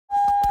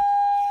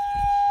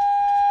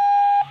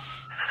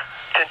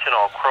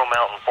all Crow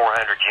Mountain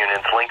 400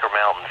 units, Linker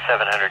Mountain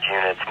 700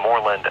 units,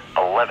 Moreland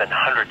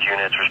 1100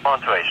 units.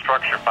 Respond to a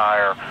structure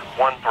fire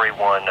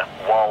 131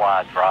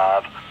 Walleye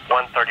Drive,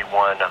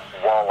 131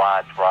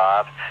 Walleye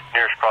Drive.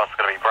 Nearest cross is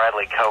going to be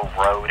Bradley Cove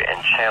Road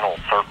and Channel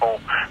Circle.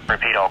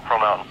 Repeat, all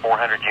Crow Mountain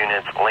 400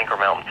 units, Linker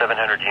Mountain 700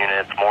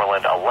 units,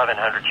 Moreland 1100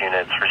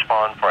 units.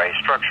 Respond for a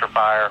structure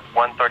fire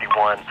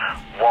 131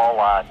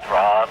 Walleye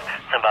Drive.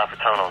 Send by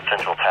Fatone on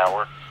Central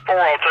Tower. 402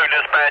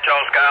 dispatch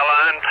on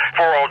Skyline.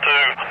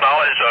 402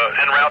 knowledge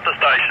en route to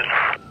station.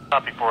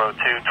 Copy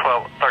 402,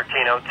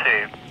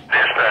 1302.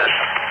 Dispatch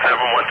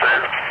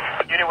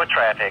 712. Unit with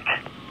traffic.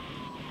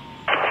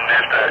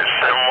 Dispatch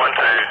 712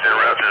 en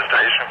route to the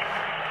station.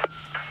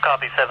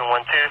 Copy 712,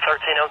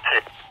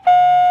 1302.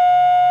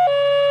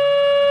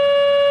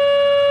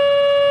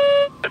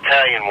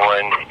 Battalion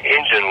 1,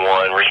 Engine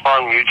 1,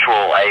 respond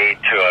mutual aid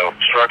to a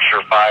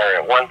structure fire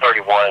at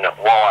 131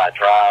 Walleye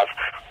Drive,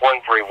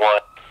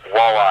 131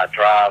 Walleye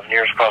Drive.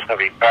 Nearest cross going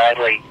to be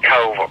Bradley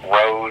Cove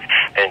Road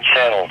and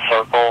Channel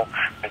Circle.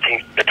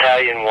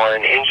 Battalion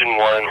 1, Engine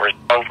 1,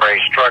 respond for a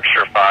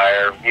structure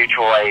fire,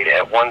 mutual aid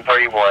at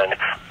 131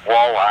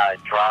 Walleye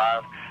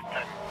Drive.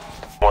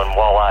 1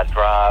 Walleye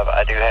Drive.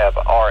 I do have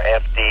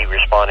RFD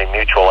responding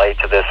mutual aid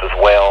to this as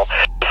well.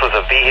 This was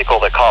a vehicle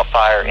that caught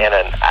fire in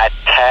an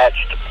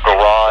attached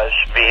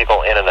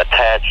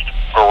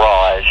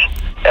garage.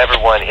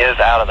 Everyone is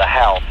out of the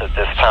house at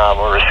this time.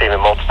 We're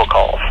receiving multiple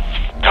calls.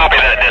 Copy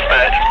that,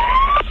 dispatch.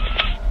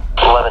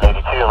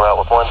 1182 en route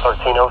with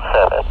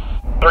 1307.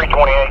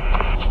 328.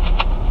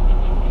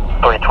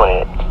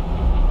 328.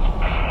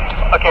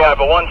 Okay, I have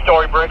a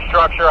one-story brick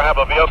structure. I have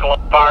a vehicle on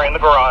fire in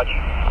the garage.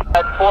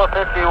 That's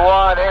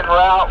 451 en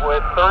route with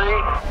 3.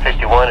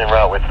 51 en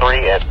route with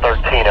 3 at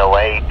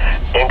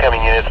 1308.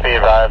 Incoming units, be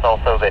advised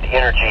also that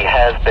Energy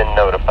has been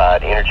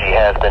notified. Energy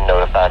has been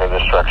notified of the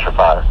structure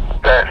fire.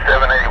 That's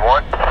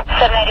 781.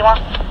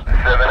 781.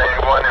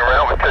 781 en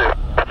route with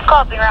 2.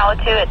 Copy, en route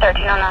with 2 at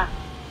 1309.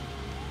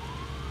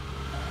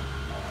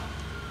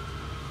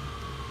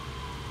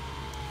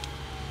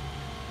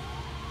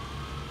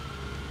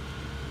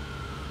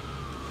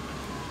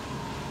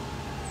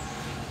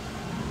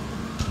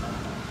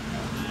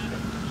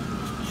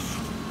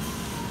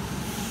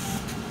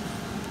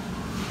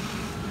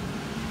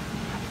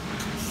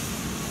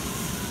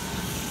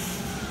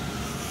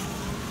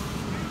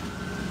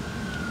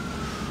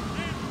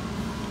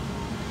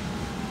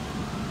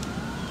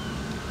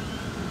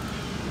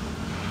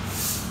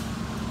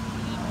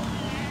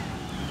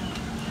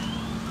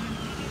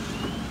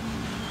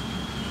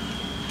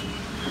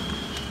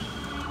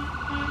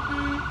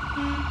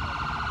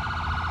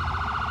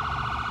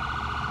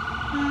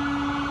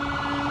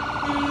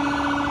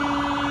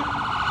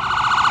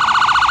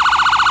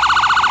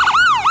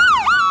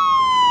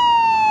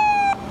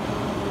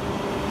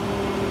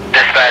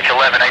 Dispatch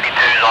 1182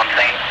 is on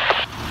scene.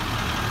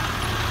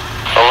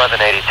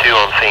 1182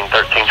 on scene,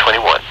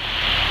 1321.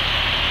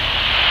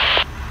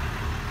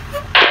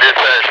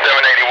 Dispatch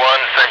 781,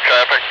 same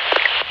traffic.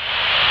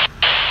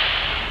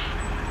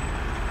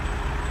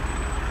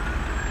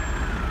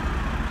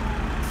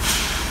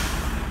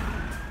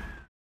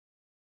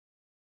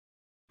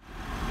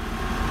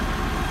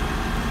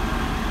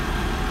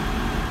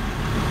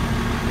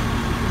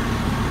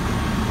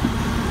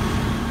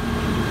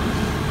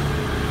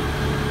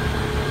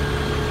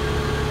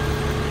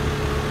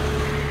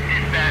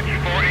 Dispatch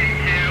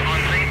 482 on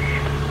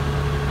scene.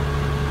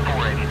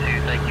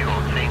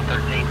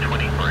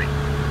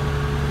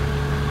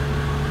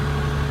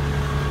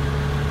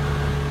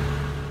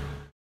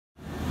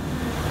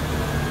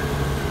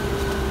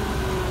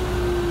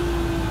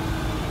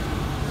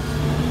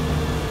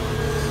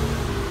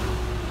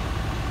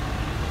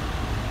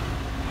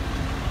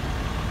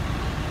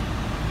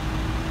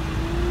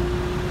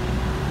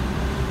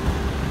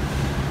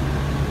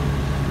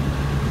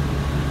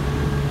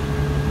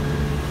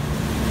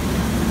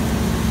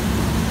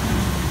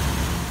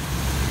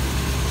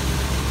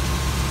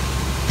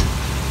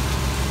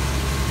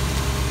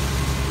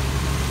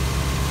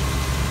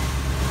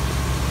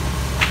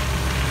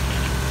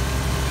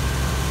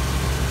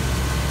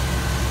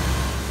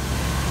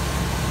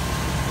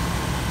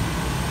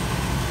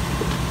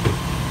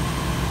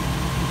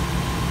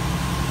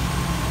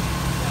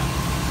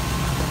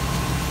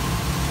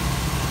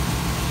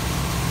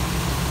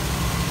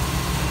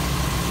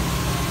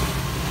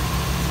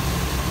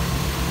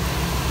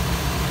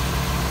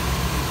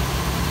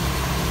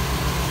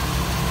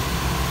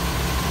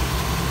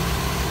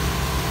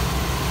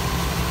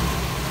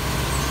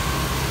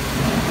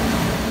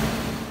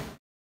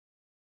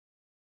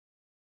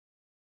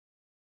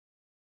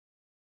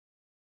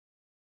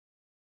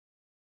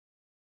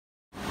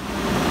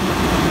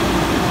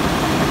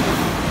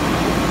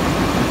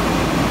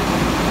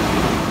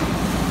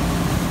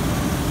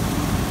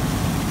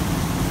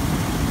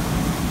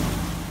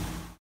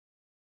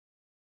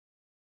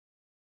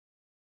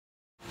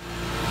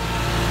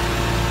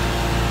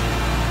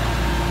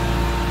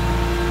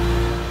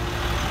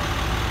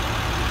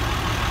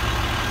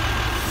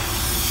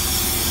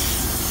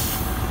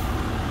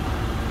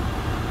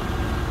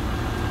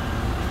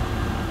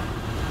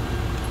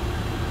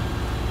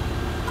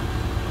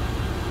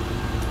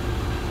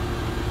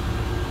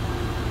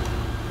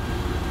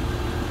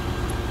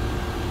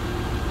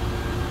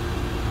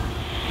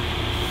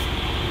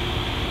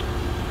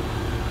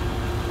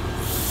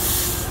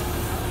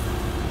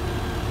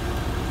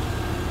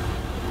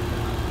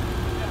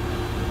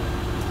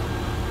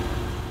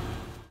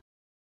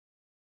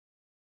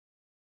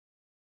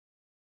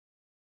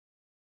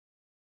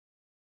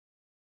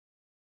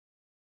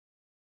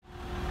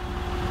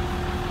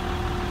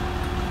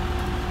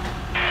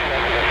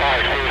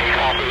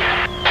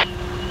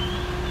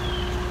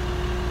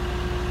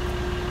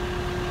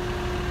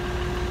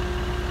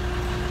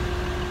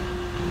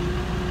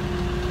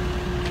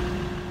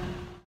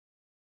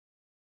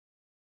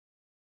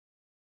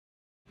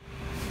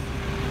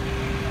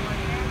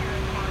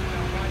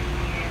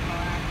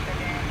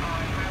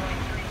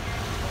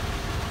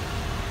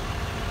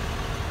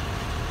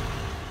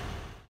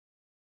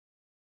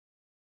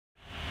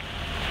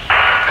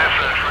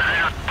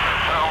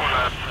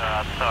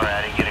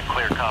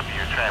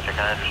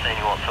 I understand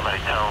you want somebody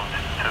towed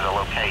to the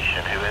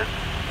location. Who is?